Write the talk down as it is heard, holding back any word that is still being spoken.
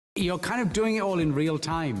you're kind of doing it all in real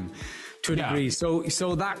time to a degree. So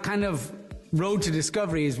that kind of road to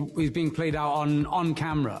discovery is being played out on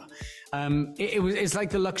camera. It's like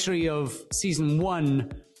the luxury of season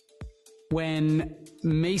 1 when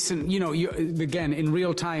Mason, again, in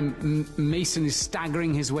real time, Mason is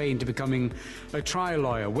staggering his way into becoming a trial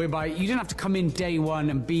lawyer, whereby you didn't have to come in day one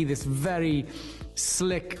and be this very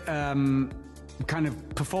slick, kind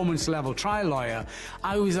of performance level trial lawyer.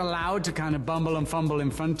 I was allowed to kind of bumble and fumble in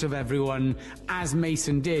front of everyone as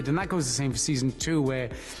Mason did. And that goes the same for season 2, where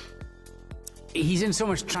he's in so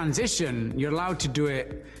much transition. You're allowed to do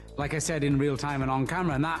it, like I said, in real time and on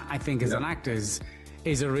camera. And that, I think, as an actor,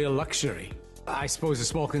 is a real luxury. I suppose a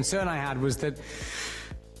small concern I had was that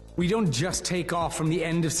we don't just take off from the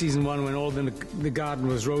end of season 1 when all the garden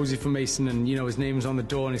was rosy for Mason and, his name's on the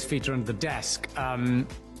door and his feet are under the desk. I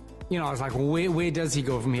was like, well, where does he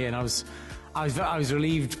go from here? And I was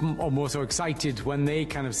relieved, or more so excited, when they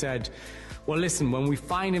kind of said, well, listen, when we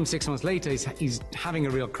find him 6 months later, he's having a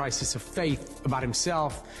real crisis of faith about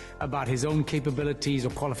himself, about his own capabilities or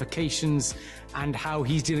qualifications, and how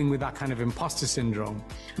he's dealing with that kind of imposter syndrome.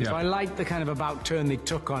 Yeah. So I like the kind of about turn they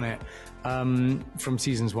took on it from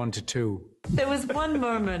seasons 1 to 2. There was one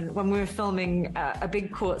moment when we were filming a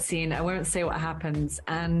big court scene. I won't say what happens,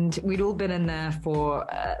 and we'd all been in there for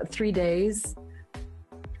 3 days.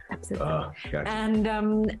 Gotcha.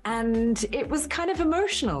 And it was kind of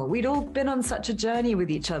emotional. We'd all been on such a journey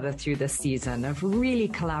with each other through this season of really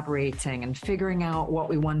collaborating and figuring out what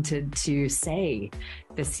we wanted to say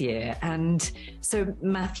this year. And so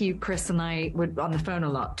Matthew, Chris, and I were on the phone a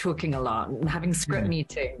lot, talking a lot, and having script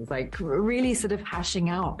meetings, like really sort of hashing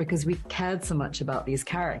out, because we cared so much about these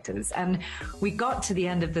characters. And we got to the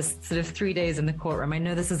end of this sort of 3 days in the courtroom. I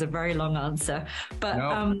know this is a very long answer, but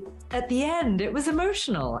at the end, it was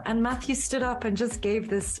emotional. And Matthew stood up and just gave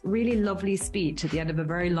this really lovely speech at the end of a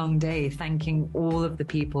very long day, thanking all of the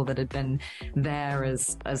people that had been there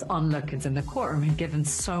as onlookers in the courtroom, and given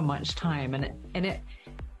so much time. And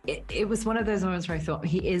it was one of those moments where I thought,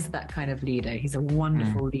 he is that kind of leader. He's a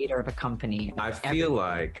wonderful leader of a company. I feel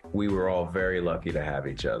like we were all very lucky to have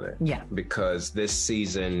each other. Yeah. Because this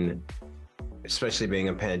season, especially being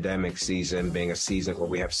a pandemic season, being a season where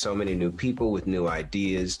we have so many new people with new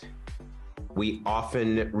ideas, we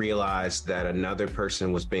often realized that another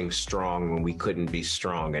person was being strong when we couldn't be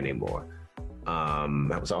strong anymore.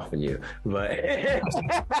 That was often you, but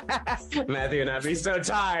Matthew and I'd be so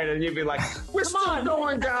tired, and you'd be like, "We're still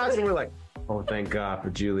going, guys," and we're like, "Oh, thank God for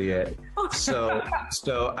Juliet." So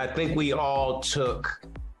I think we all took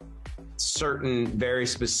certain very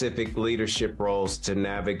specific leadership roles to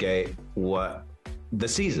navigate what the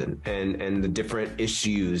season and the different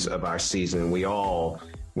issues of our season. We all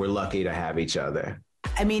were lucky to have each other.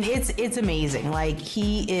 I mean, it's amazing. Like,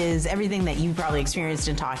 he is everything that you've probably experienced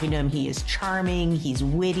in talking to him. He is charming, he's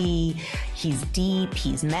witty, he's deep,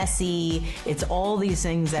 he's messy. It's all these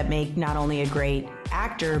things that make not only a great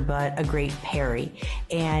actor, but a great Perry.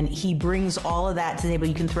 And he brings all of that to the table.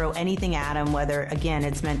 You can throw anything at him, whether, again,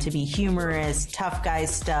 it's meant to be humorous, tough guy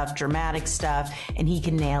stuff, dramatic stuff, and he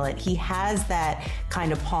can nail it. He has that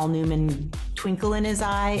kind of Paul Newman twinkle in his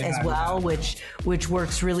eye as well, which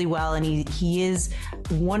works really well. And he is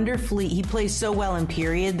wonderfully, he plays so well in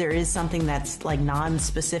Period. There is something that's like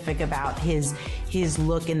non-specific about his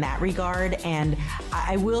look in that regard. And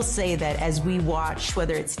I will say that as we watch,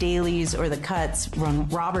 whether it's dailies or the cuts, when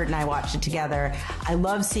Robert and I watched it together, I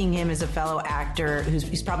love seeing him as a fellow actor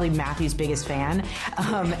he's probably Matthew's biggest fan.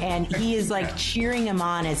 And he is like cheering him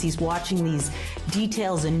on as he's watching these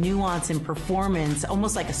details and nuance and performance,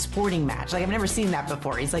 almost like a sporting match. Like, I've never seen that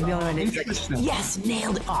before. He's like the only one who's like, yes,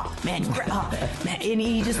 nailed it. Oh, man, man. And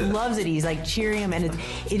he just loves it. He's like cheering him, and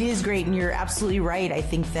it is great. And you're absolutely right. I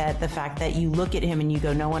think that the fact that you look at him and you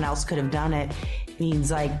go, no one else could have done it,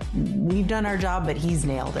 means like, we've done our job, but he's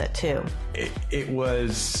nailed it too. It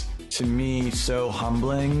was, to me, so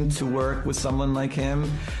humbling to work with someone like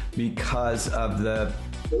him because of the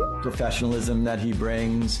professionalism that he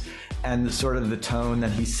brings and the sort of the tone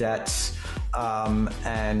that he sets,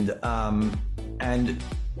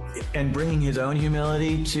 and bringing his own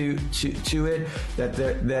humility to it,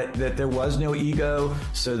 that there was no ego,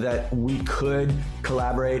 so that we could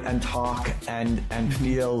collaborate and talk and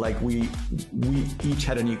feel like we each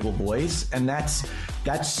had an equal voice. And that's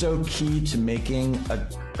so key to making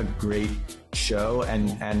a great show and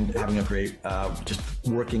having a great just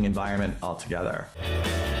working environment altogether.